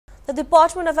The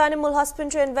Department of Animal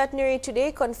Husbandry and Veterinary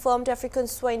today confirmed African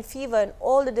swine fever in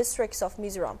all the districts of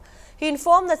Mizoram. He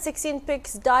informed that 16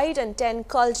 pigs died and 10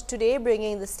 culled today,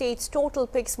 bringing the state's total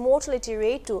pigs mortality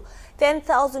rate to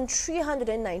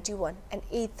 10,391 and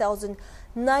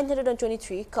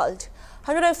 8,923 culled.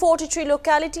 143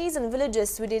 localities and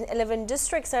villages within 11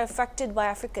 districts are affected by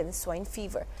African swine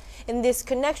fever. In this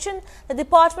connection, the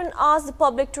department asked the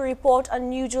public to report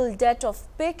unusual death of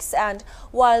pigs and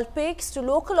wild pigs to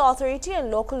local authority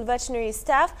and local veterinary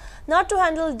staff, not to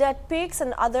handle dead pigs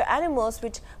and other animals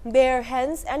with bare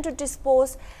hands, and to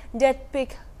dispose dead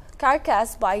pig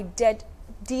carcass by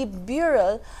deep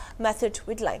burial method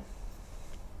with lime.